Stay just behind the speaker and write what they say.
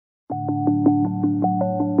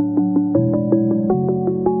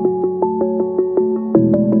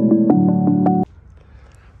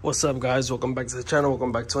What's up, guys? Welcome back to the channel.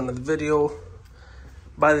 Welcome back to another video.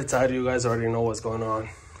 By the title, you guys already know what's going on.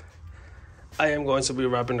 I am going to be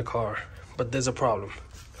wrapping the car, but there's a problem.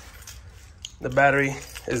 The battery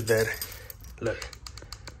is dead. Look,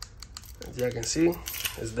 as you can see,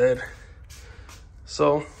 it's dead.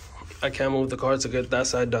 So I can't move the car to get that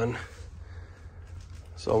side done.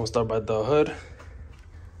 So I'm gonna start by the hood.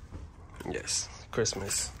 Yes,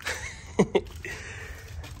 Christmas.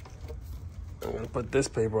 I'm gonna put this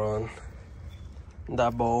paper on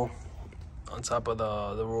that bowl on top of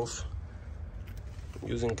the roof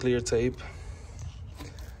using clear tape.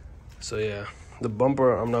 So yeah, the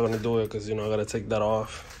bumper, I'm not gonna do it because, you know, I gotta take that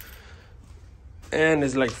off. And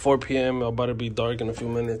it's like 4 p.m. about to be dark in a few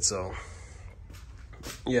minutes, so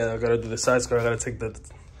yeah, I gotta do the side skirt. I gotta take the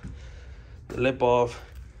lip off.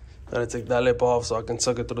 I gotta take that lip off so I can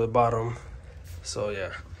suck it through the bottom. So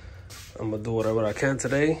yeah, I'm gonna do whatever I can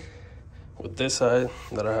today with this side,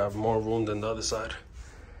 that I have more room than the other side.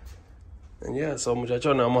 And yeah, so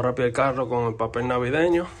muchachos, vamos a rápido el carro con el papel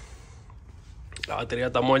navideño. La batería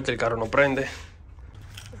está muerta, el carro no prende.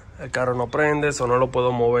 El carro no prende, so no lo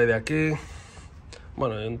puedo mover de aquí.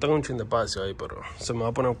 Bueno, yo no tengo un chin de espacio ahí, pero se me va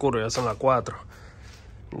a poner oscuro, ya son las 4.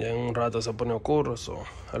 Ya en un rato se pone oscuro, so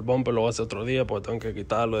el bumper lo voy a hacer otro día porque tengo que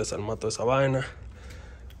quitarlo, desarmar toda esa vaina.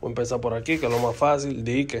 Voy a empezar por aquí, que es lo más fácil,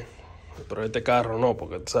 dique. Pero este carro no,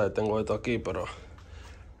 porque tú sabes, tengo esto aquí, pero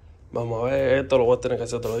vamos a ver, esto lo voy a tener que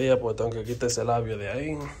hacer otro día porque tengo que quitar ese labio de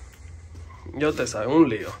ahí. Yo te sabe, un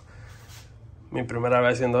lío. Mi primera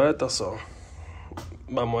vez haciendo esto, so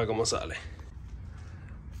vamos a ver cómo sale.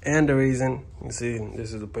 And the reason, you see,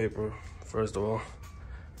 this is the paper, first of all.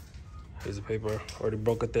 Here's the paper, already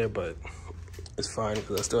broke it there, but it's fine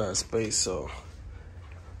because I still have space, so.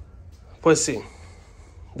 Pues sí,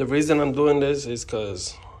 the reason I'm doing this is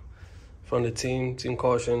because from the team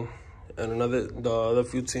caution, and the other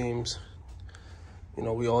few teams, you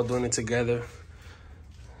know, we all doing it together.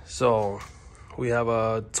 So we have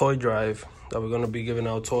a toy drive that we're gonna be giving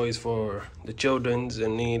out toys for the childrens that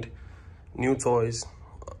need new toys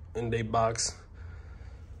in their box.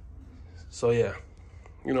 So yeah,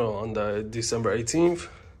 you know, on the December 18th.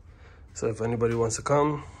 So if anybody wants to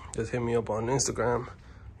come, just hit me up on Instagram.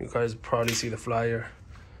 You guys probably see the flyer,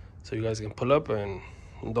 so you guys can pull up and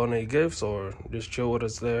donate gifts or just chill with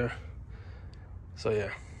us there. So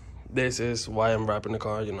yeah, this is why I'm wrapping the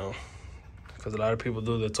car, you know, because a lot of people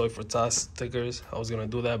do the Toy for Tots stickers. I was gonna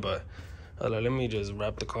do that, but I was like, let me just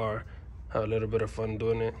wrap the car, have a little bit of fun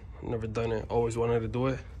doing it. Never done it, always wanted to do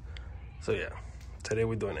it. So yeah, today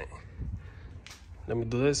we're doing it. Let me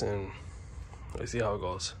do this and let's see how it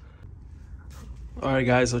goes. All right,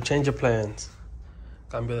 guys, so change of plans.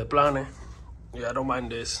 Cambio de planes. Yeah, I don't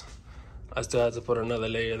mind this. I still have to put another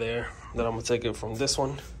layer there. Then I'm gonna take it from this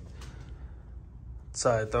one.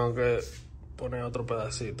 ¿Sabes? Tengo que poner otro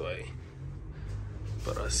pedacito ahí.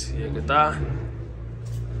 Pero así es que está.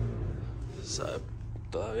 ¿Sabes?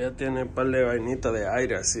 Todavía tiene un par de vainitas de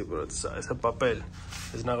aire así, pero ¿sabes? Ese papel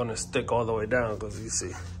is not gonna stick all the way down because you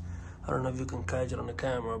see. I don't know if you can catch it on the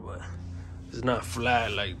camera, but it's not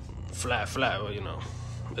flat, like flat, but you know.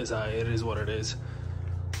 It's how it is what it is.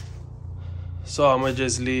 So I'm gonna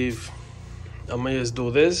just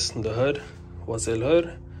do this, the hood. What's el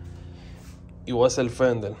hood? Y what's el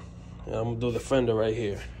fender? And I'm gonna do the fender right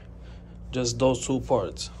here. Just those 2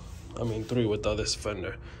 parts. I mean 3 with the other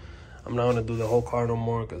fender. I'm not gonna do the whole car no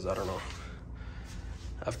more because I don't know.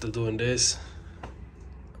 After doing this,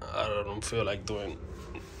 I don't feel like doing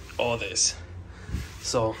all this.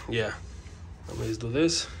 So yeah, I'm gonna just do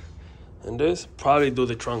this and this. Probably do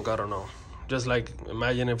the trunk, I don't know. Just like,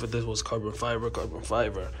 imagine if this was carbon fiber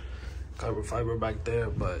back there,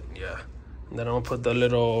 but yeah. And then I'm gonna put the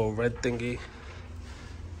little red thingy,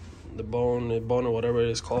 the bone or whatever it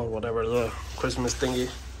is called, whatever the Christmas thingy.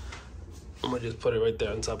 I'm gonna just put it right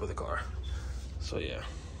there on top of the car. So yeah,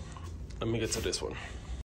 let me get to this one.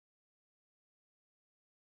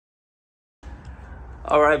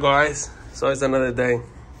 All right, guys, so it's another day.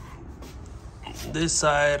 This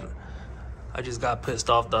side, I just got pissed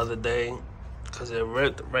off the other day because it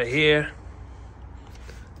ripped right here.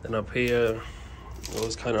 Then up here, it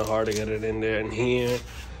was kind of hard to get it in there. And here,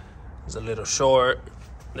 it's a little short.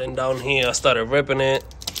 Then down here, I started ripping it.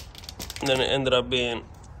 And then it ended up being,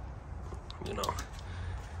 you know,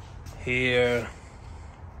 here,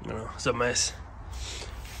 you know, it's a mess.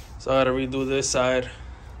 So I gotta redo this side.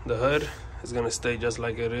 The hood is gonna stay just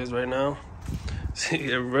like it is right now. See,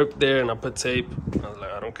 it ripped there and I put tape. I was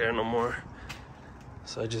like, I don't care no more.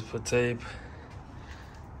 So I just put tape.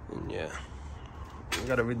 And yeah, I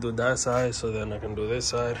gotta redo that side so then I can do this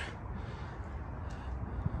side.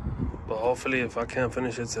 But hopefully if I can't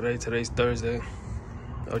finish it today, today's Thursday,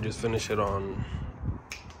 I'll just finish it on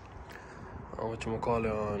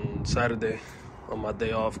on Saturday, on my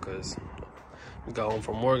day off, because we got home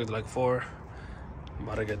from work. It's like 4.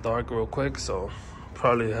 About to get dark real quick, so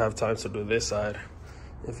probably have time to do this side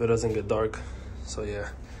if it doesn't get dark. So yeah,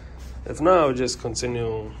 if not, I'll just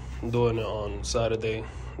continue doing it on Saturday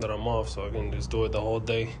that I'm off, so I can just do it the whole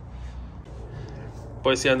day.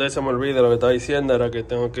 Pues si antes se me olvida, lo que estaba diciendo era que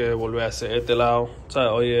tengo que volver a hacer este lado. O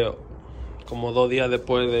sea, oye, como 2 días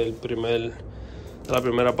después de la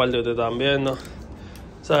primera parte que ustedes estaban viendo. O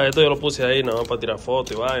sea, esto yo lo puse ahí nada más para tirar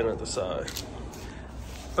fotos y vaina, tú sabes.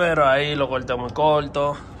 Pero ahí lo corté muy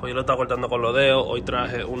corto, pues yo lo estaba cortando con los dedos. Hoy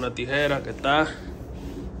traje una tijera que está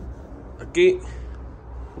aquí.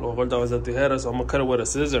 Lo corto con esa tijera, so I'm gonna cut it with a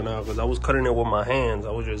scissor now, because I was cutting it with my hands. I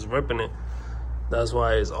was just ripping it. That's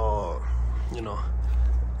why it's all, you know.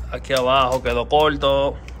 Aquí abajo quedó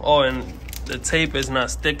corto. Oh, and the tape is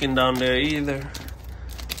not sticking down there either.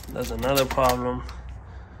 That's another problem.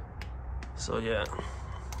 So yeah,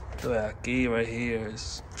 aquí right here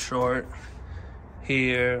is short.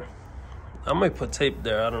 Here, I might put tape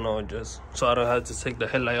there. I don't know, just so I don't have to take the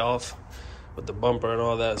headlight off with the bumper and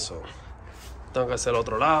all that. So tengo que hacer el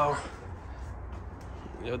otro lado.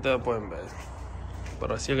 Y ustedes pueden ver.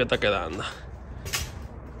 Pero así es que está quedando.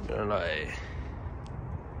 Mirenlo ahí.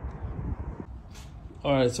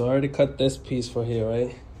 Alright, so I already cut this piece for here,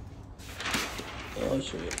 right? I'll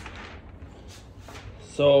show you.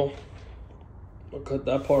 So, I'll cut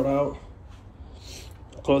that part out.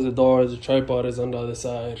 Close the doors, the tripod is on the other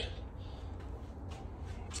side.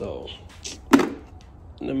 So,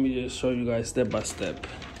 let me just show you guys step by step.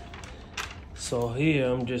 So here,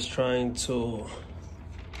 I'm just trying to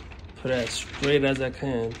put it as straight as I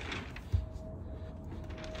can.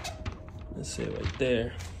 Let's see right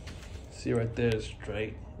there. See right there is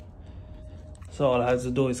straight. So all I have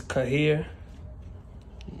to do is cut here,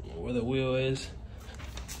 where the wheel is.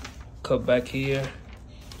 Cut back here.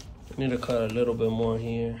 I need to cut a little bit more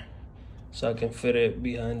here, so I can fit it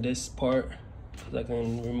behind this part. Cause I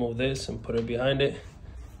can remove this and put it behind it.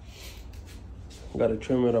 Gotta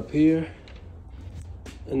trim it up here.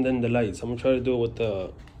 And then the lights. I'm gonna try to do it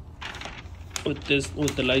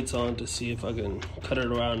with the lights on to see if I can cut it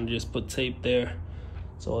around and just put tape there.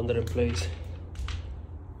 So under in place.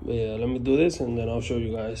 But yeah, let me do this and then I'll show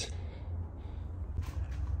you guys.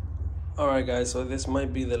 Alright guys, so this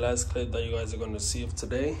might be the last clip that you guys are gonna see of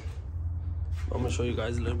today. I'm gonna show you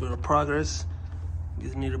guys a little bit of progress. You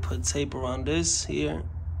just need to put tape around this here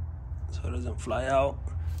so it doesn't fly out.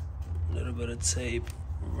 A little bit of tape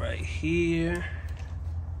right here.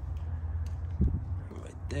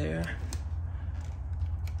 Right there.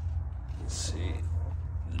 Let's see.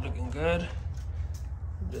 It's looking good.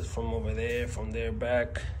 Just from over there, from there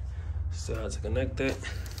back. Still have to connect it.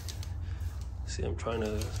 See, I'm trying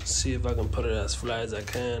to see if I can put it as flat as I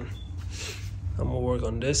can. I'm gonna work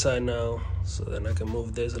on this side now, so then I can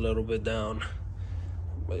move this a little bit down.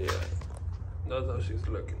 But yeah, that's how she's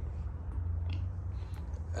looking.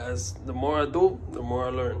 As the more I do, the more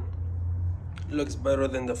I learn. It looks better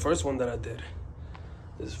than the first one that I did.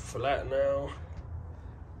 It's flat now.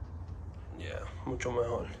 Yeah, mucho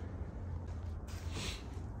mejor.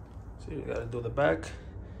 So you gotta do the back.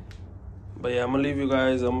 But yeah, I'm gonna leave you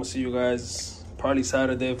guys. I'm gonna see you guys probably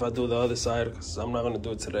Saturday if I do the other side, because I'm not gonna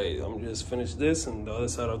do it today. I'm just finish this and the other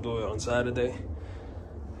side I'll do it on Saturday.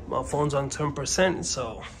 My phone's on 10%,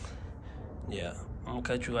 so yeah, I'm gonna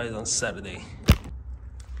catch you guys on Saturday.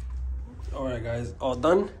 Alright guys, all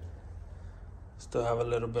done. Still have a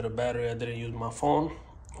little bit of battery. I didn't use my phone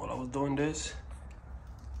while I was doing this.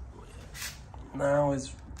 Now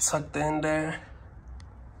it's tucked in there.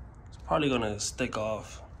 It's probably gonna stick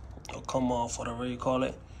off or come off, whatever you call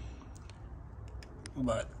it.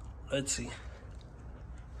 But let's see.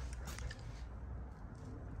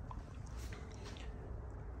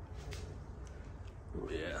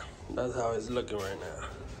 Yeah, that's how it's looking right now.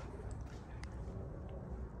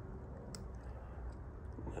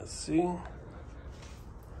 Let's see.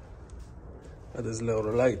 Got this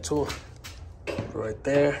little light too, right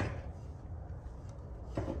there.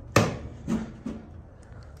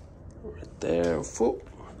 Right there, whoop,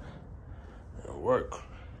 and work.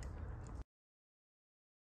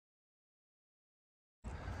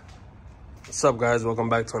 What's up guys, welcome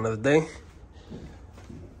back to another day.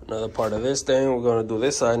 Another part of this thing. We're gonna do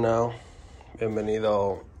this side now.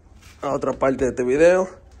 Bienvenido a otra parte de este video.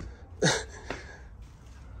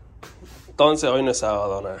 Entonces, hoy no es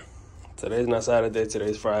sábado, nah. Today's not Saturday,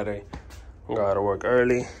 today's Friday. I gotta work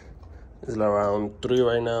early. It's around 3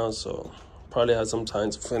 right now, so probably have some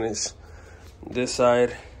time to finish this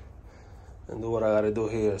side. and do what I gotta do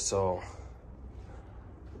here. So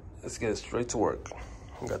let's get straight to work.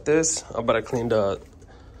 I got this. I'm about to clean the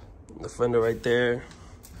fender right there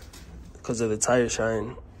because of the tire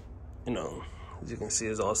shine. You know, as you can see,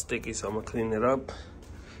 it's all sticky, so I'm gonna clean it up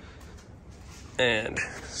and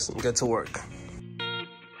get to work.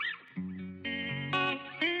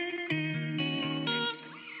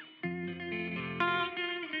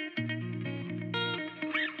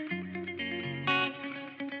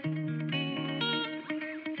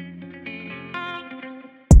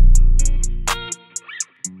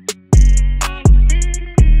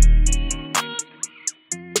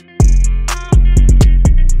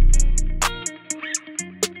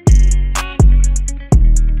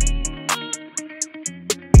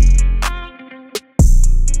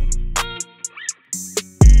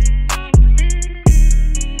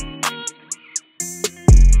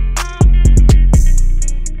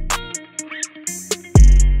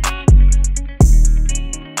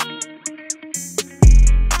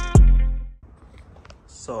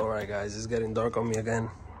 So, alright guys, it's getting dark on me again,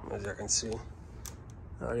 as you can see.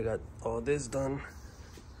 I already got all this done,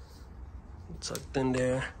 tucked in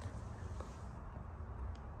there.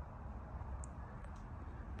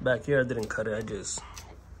 Back here I didn't cut it, I just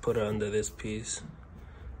put it under this piece,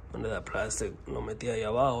 under that plastic. Lo metí ahí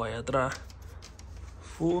abajo, ahí atrás.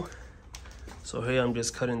 So here I'm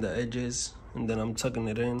just cutting the edges, and then I'm tucking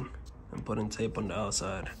it in and putting tape on the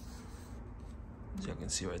outside, as you can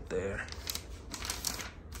see right there.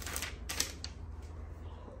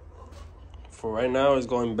 For right now, it's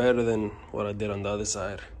going better than what I did on the other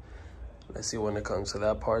side. Let's see when it comes to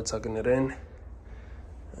that part, tucking it in.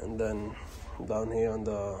 And then down here on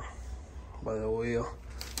by the wheel.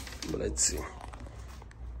 But let's see.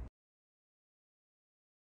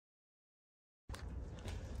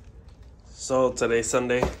 So today's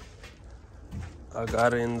Sunday. I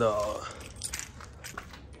got in the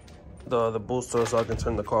booster so I can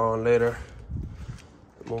turn the car on later.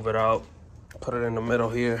 Move it out, put it in the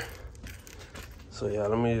middle here. So yeah,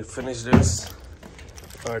 let me finish this.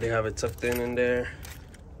 I already have it tucked in there.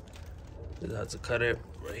 Just have to cut it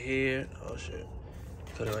right here. Oh shit.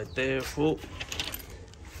 Cut it right there, full.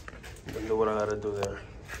 Then do what I gotta do there.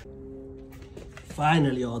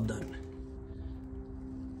 Finally all done.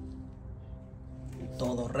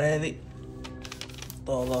 Todo ready.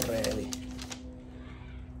 Todo ready.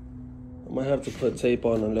 I might have to put tape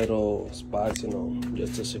on a little spots, you know,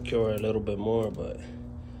 just to secure it a little bit more, but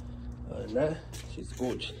other than that, she's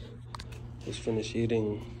good. Just finished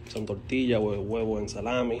eating some tortilla with huevo and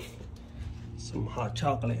salami, some hot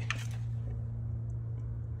chocolate.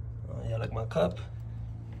 Yeah, like my cup.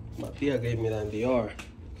 My tia gave me that in DR.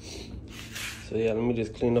 So yeah, let me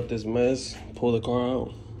just clean up this mess, pull the car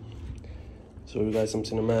out, show you guys some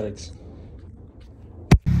cinematics.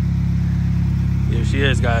 Here she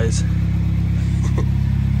is, guys.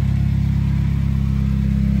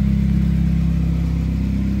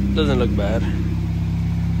 Doesn't look bad.